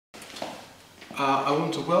I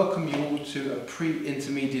want to welcome you all to a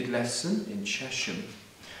pre-intermediate lesson in Chesham.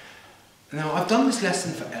 Now, I've done this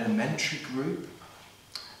lesson for elementary group,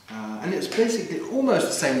 and it's basically almost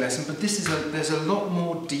the same lesson, but there's a lot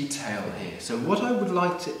more detail here. So what I would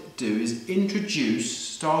like to do is I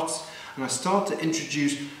start to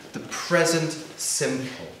introduce the present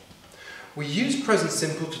simple. We use present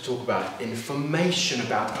simple to talk about information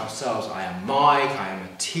about ourselves. I am Mike, I am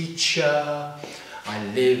a teacher, I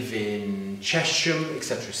live in Chesham,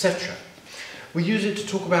 etc., etc. We use it to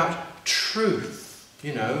talk about truth,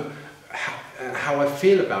 you know, how I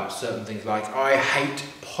feel about certain things, like I hate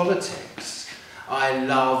politics, I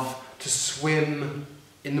love to swim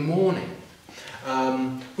in the morning.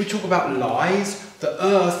 We talk about lies. The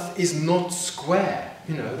earth is not square.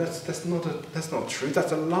 You know, that's not true,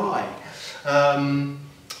 that's a lie.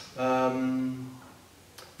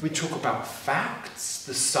 We talk about facts.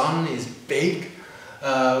 The sun is big.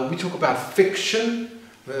 We talk about fiction,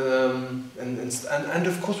 and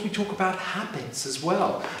of course we talk about habits as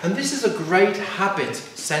well. And this is a great habit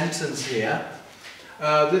sentence here.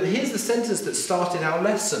 Here's the sentence that started our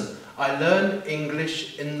lesson. I learn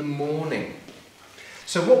English in the morning.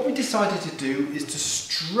 So what we decided to do is to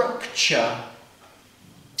structure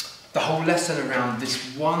the whole lesson around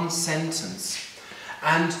this one sentence.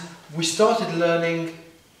 And we started learning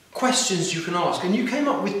questions you can ask. And you came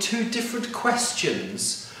up with 2 different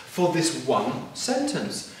questions for this one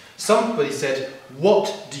sentence. Somebody said,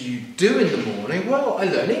 what do you do in the morning? Well, I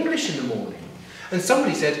learn English in the morning. And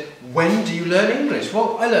somebody said, when do you learn English?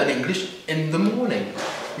 Well, I learn English in the morning.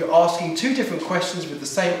 You're asking 2 different questions with the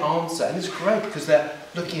same answer, and it's great because they're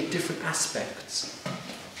looking at different aspects.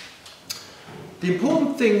 The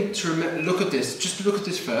important thing to remember, look at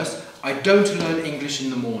this first. I don't learn English in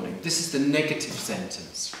the morning. This is the negative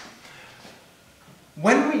sentence.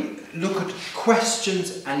 When we look at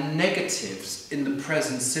questions and negatives in the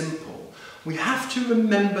present simple, we have to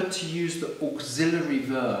remember to use the auxiliary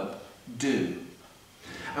verb do.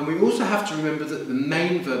 And we also have to remember that the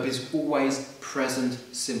main verb is always present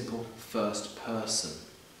simple first person.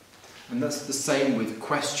 And that's the same with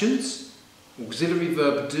questions, auxiliary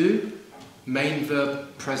verb do, main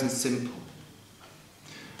verb present simple.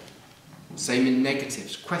 Same in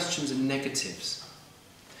negatives, questions and negatives.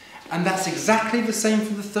 And that's exactly the same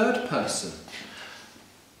for the third person.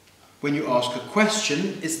 When you ask a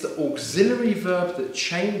question, it's the auxiliary verb that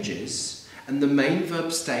changes and the main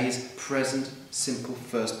verb stays present simple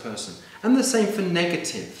first person. And the same for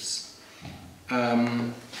negatives.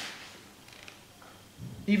 Even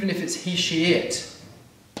if it's he, she, it,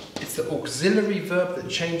 it's the auxiliary verb that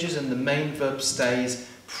changes and the main verb stays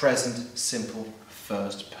present simple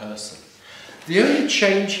first person. The only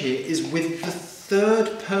change here is with the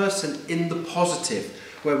third person in the positive,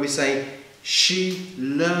 where we say she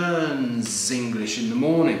learns English in the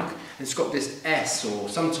morning. It's got this S, or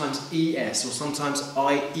sometimes ES, or sometimes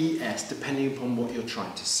IES, depending upon what you're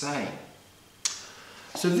trying to say.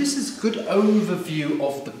 So this is a good overview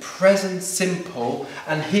of the present simple,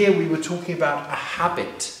 and here we were talking about a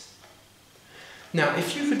habit. Now,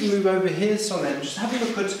 if you could move over here, Solène, just have a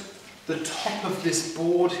look at the top of this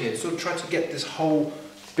board here, sort of try to get this whole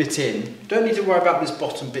bit in. Don't need to worry about this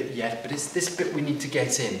bottom bit yet, but it's this bit we need to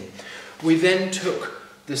get in. We then took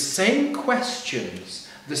the same questions,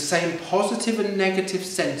 the same positive and negative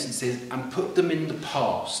sentences, and put them in the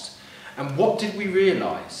past. And what did we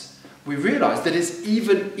realise? We realised that it's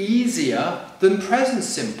even easier than present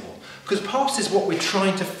simple, because past is what we're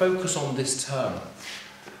trying to focus on this term.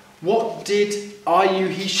 What did I, you,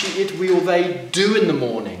 he, she, it, we or they do in the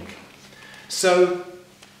morning? So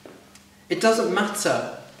it doesn't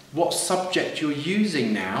matter what subject you're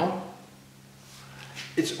using now.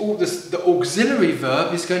 It's all this, the auxiliary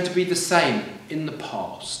verb is going to be the same in the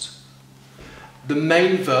past. The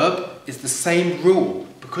main verb is the same rule.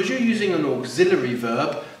 Because you're using an auxiliary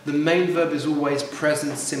verb, the main verb is always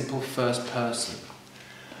present simple first person.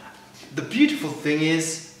 The beautiful thing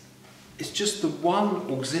is, it's just the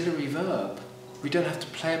one auxiliary verb. We don't have to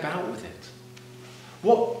play about with it.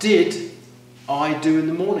 What did I do in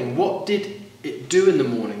the morning? What did it do in the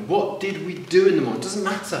morning? What did we do in the morning? It doesn't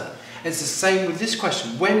matter. It's the same with this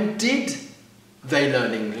question. When did they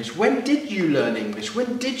learn English? When did you learn English?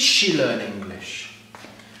 When did she learn English?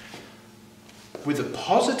 With a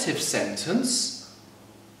positive sentence,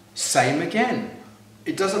 same again.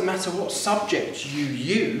 It doesn't matter what subject you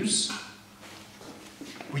use.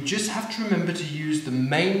 We just have to remember to use the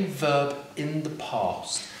main verb in the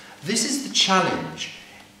past. This is the challenge.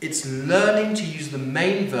 It's learning to use the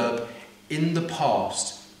main verb in the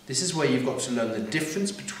past. This is where you've got to learn the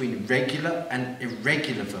difference between regular and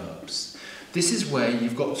irregular verbs. This is where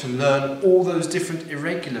you've got to learn all those different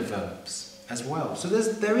irregular verbs as well. So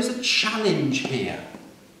there is a challenge here.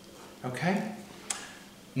 Okay?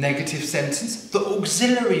 Negative sentence, the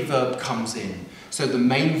auxiliary verb comes in. So the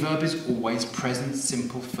main verb is always present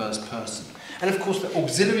simple first person. And of course the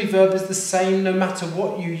auxiliary verb is the same no matter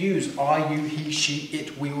what you use. I, you, he, she,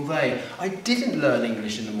 it, we or they. I didn't learn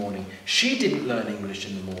English in the morning. She didn't learn English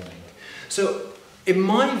in the morning. So in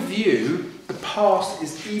my view, the past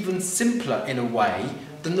is even simpler in a way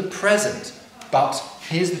than the present. But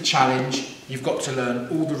here's the challenge. You've got to learn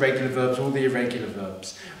all the regular verbs, all the irregular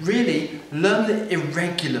verbs. Really, learn the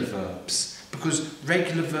irregular verbs. Because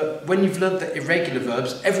when you've learned the irregular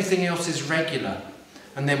verbs, everything else is regular.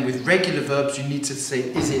 And then with regular verbs, you need to say,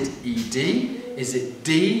 is it ed, is it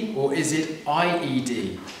d, or is it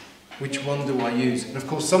ied? Which one do I use? And of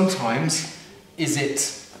course, sometimes, is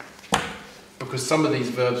it, because some of these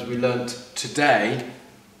verbs we learnt today,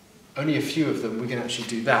 only a few of them we can actually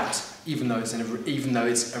do that, even though it's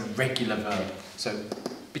a regular verb. So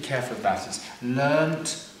be careful of that. It's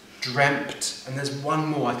learnt, dreamt, and there's one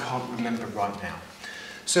more I can't remember right now.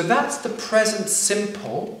 So that's the present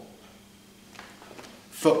simple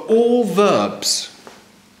for all verbs.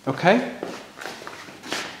 Okay?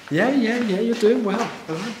 Yeah, you're doing well.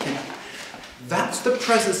 I like it. That's the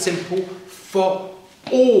present simple for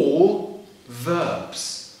all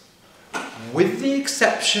verbs, with the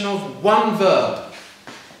exception of one verb.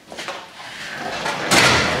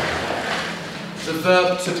 The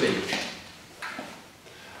verb to be.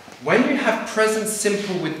 When you have present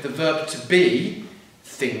simple with the verb to be,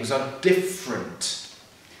 things are different.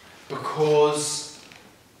 Because,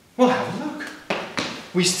 well, have a look.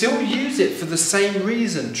 We still use it for the same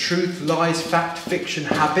reason. Truth, lies, fact, fiction,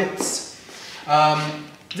 habits.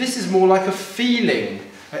 This is more like a feeling,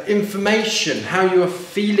 information, how you are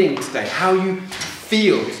feeling today, how you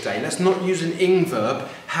feel today. Let's not use an ing verb.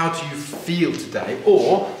 How do you feel today?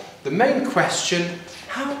 Or the main question,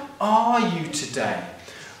 how are you today?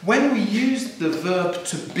 When we use the verb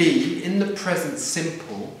to be in the present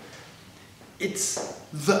simple, it's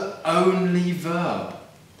the only verb.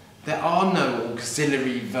 There are no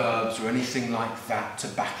auxiliary verbs or anything like that to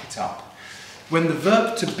back it up. When the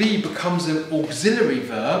verb to be becomes an auxiliary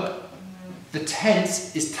verb, the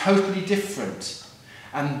tense is totally different.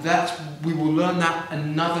 And we will learn that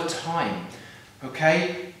another time.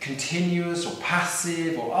 Okay? Continuous or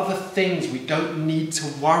passive or other things we don't need to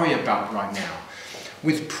worry about right now.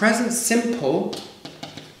 With present simple,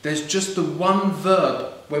 there's just the one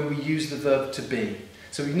verb when we use the verb to be.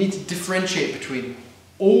 So we need to differentiate between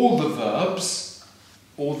all the verbs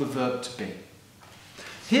or the verb to be.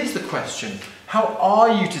 Here's the question. How are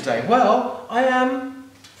you today? Well, I am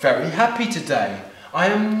very happy today. I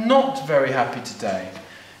am not very happy today.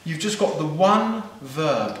 You've just got the one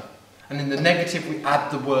verb. And in the negative, we add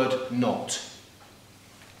the word not.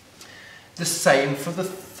 The same for the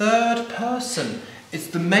third person. It's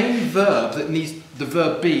the main verb that needs the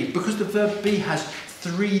verb be, because the verb be has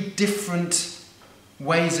three different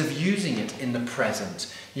ways of using it in the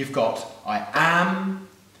present. You've got I am,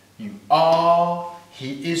 you are,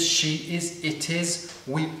 he is, she is, it is,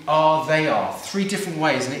 we are, they are. Three different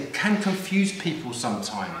ways, and it can confuse people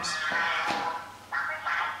sometimes.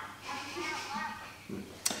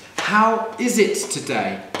 How is it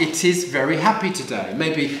today? It is very happy today.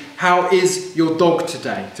 Maybe, how is your dog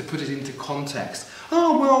today? To put it into context.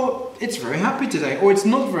 Oh, well, it's very happy today. Or it's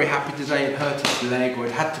not very happy today, it hurt its leg, or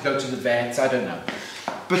it had to go to the vet, I don't know.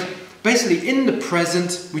 But basically, in the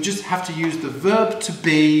present, we just have to use the verb to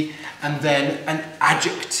be, and then an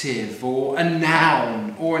adjective, or a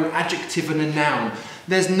noun, or an adjective and a noun.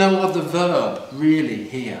 There's no other verb, really,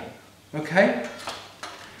 here. Okay?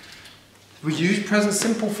 We use present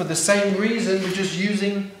simple for the same reason, we're just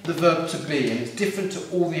using the verb to be, and it's different to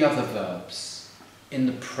all the other verbs in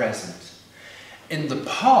the present. In the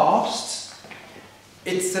past,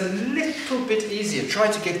 it's a little bit easier.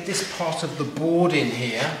 Try to get this part of the board in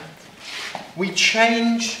here. We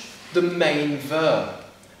change the main verb.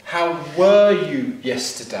 How were you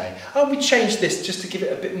yesterday? Oh, we changed this just to give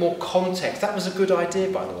it a bit more context. That was a good idea,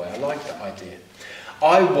 by the way. I like that idea.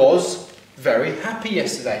 I was very happy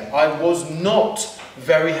yesterday. I was not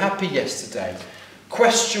very happy yesterday.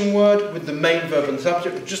 Question word with the main verb and the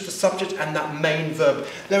subject, but just the subject and that main verb.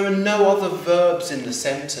 There are no other verbs in the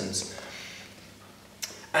sentence.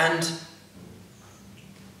 And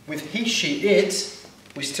with he, she, it,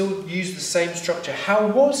 we still use the same structure. How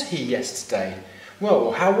was he yesterday?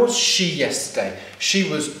 Well, how was she yesterday? She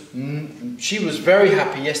was very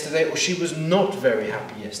happy yesterday, or she was not very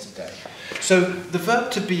happy yesterday. So the verb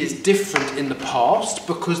to be is different in the past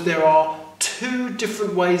because there are 2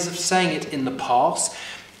 different ways of saying it in the past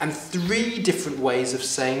and 3 different ways of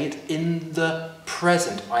saying it in the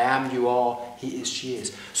present. I am, you are, he is, she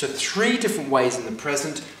is. So 3 different ways in the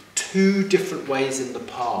present, 2 different ways in the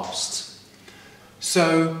past.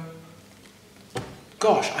 So,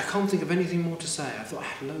 gosh, I can't think of anything more to say. I thought I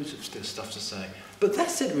had loads of stuff to say. But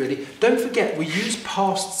that's it really. Don't forget, we use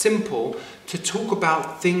past simple to talk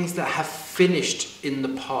about things that have finished in the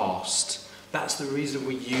past. That's the reason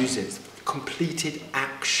we use it. Completed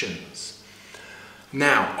actions.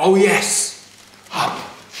 Now, oh yes,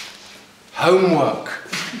 homework.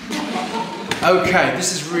 Okay,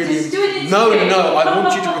 this is really... No, I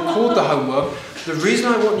want you to record the homework. The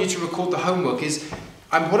reason I want you to record the homework is,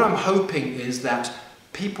 what I'm hoping is that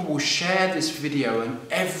people will share this video and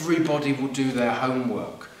everybody will do their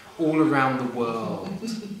homework all around the world.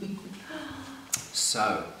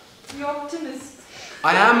 So... You're optimist.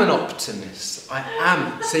 I am an optimist. I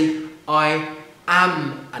am. See, I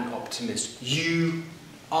am an optimist. You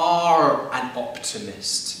are an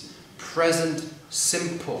optimist. Present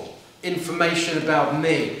simple. Information about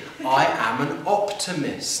me. I am an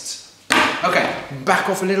optimist. Okay, back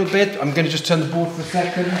off a little bit. I'm going to just turn the board for a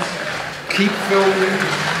second. Keep filming.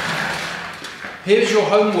 Here's your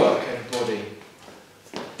homework, everybody.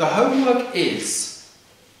 The homework is,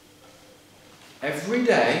 every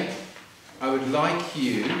day, I would like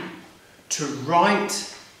you to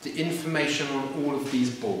write the information on all of these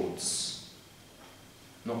boards.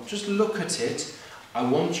 Not just look at it, I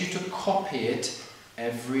want you to copy it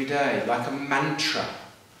every day, like a mantra.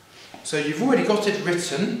 So you've already got it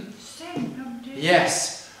written.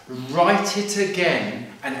 Yes, write it again,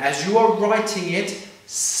 and as you are writing it,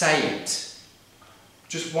 say it.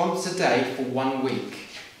 Just once a day for 1 week.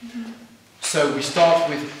 So we start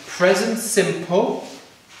with present simple,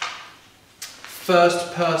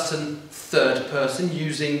 first person, third person,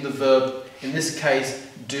 using the verb, in this case,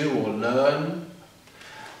 do or learn.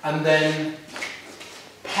 And then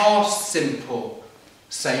past simple,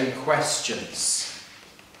 same questions.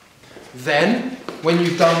 Then, when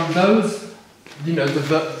you've done those, you know,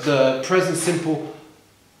 the present simple,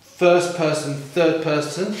 first person, third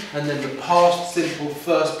person, and then the past simple,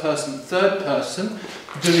 first person, third person,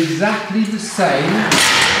 do exactly the same.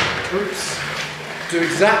 Oops. Do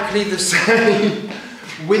exactly the same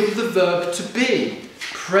with the verb to be.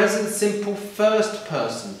 Present simple first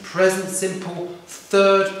person, present simple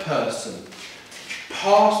third person,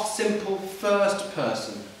 past simple first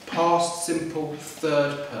person, past simple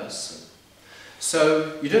third person.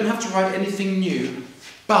 So you don't have to write anything new,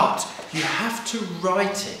 but you have to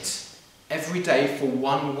write it every day for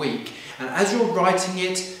 1 week. And as you're writing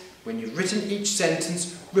it, when you've written each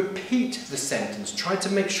sentence, repeat the sentence. Try to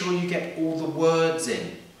make sure you get all the words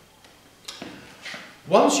in.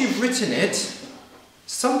 Once you've written it,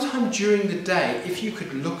 sometime during the day, if you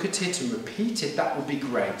could look at it and repeat it, that would be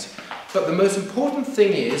great. But the most important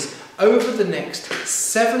thing is, over the next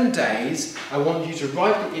 7 days, I want you to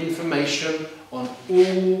write the information on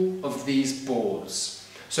all of these boards.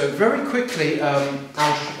 So very quickly, if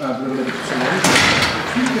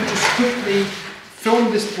you could just quickly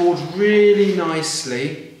film this board really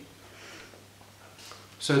nicely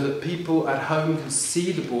so that people at home can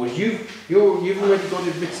see the board. You've already got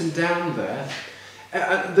it written down there.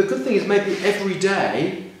 The good thing is maybe every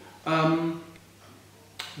day,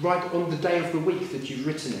 write on the day of the week that you've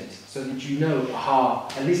written it, so that you know, aha,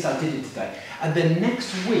 at least I did it today. And then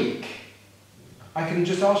next week, I can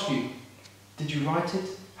just ask you, did you write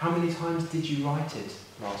it? How many times did you write it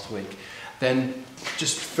last week? Then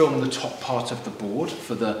just film the top part of the board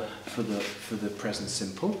for the present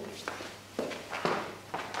simple.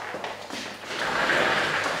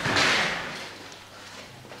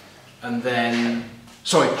 And then,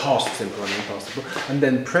 sorry, past simple, I mean past simple. And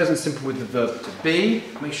then present simple with the verb to be.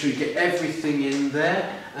 Make sure you get everything in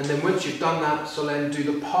there. And then once you've done that, so then do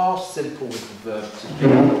the past simple with the verb to be.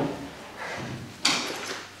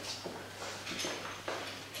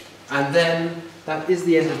 And then that is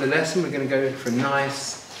the end of the lesson. We're going to go in for a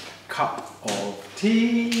nice cup of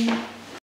tea.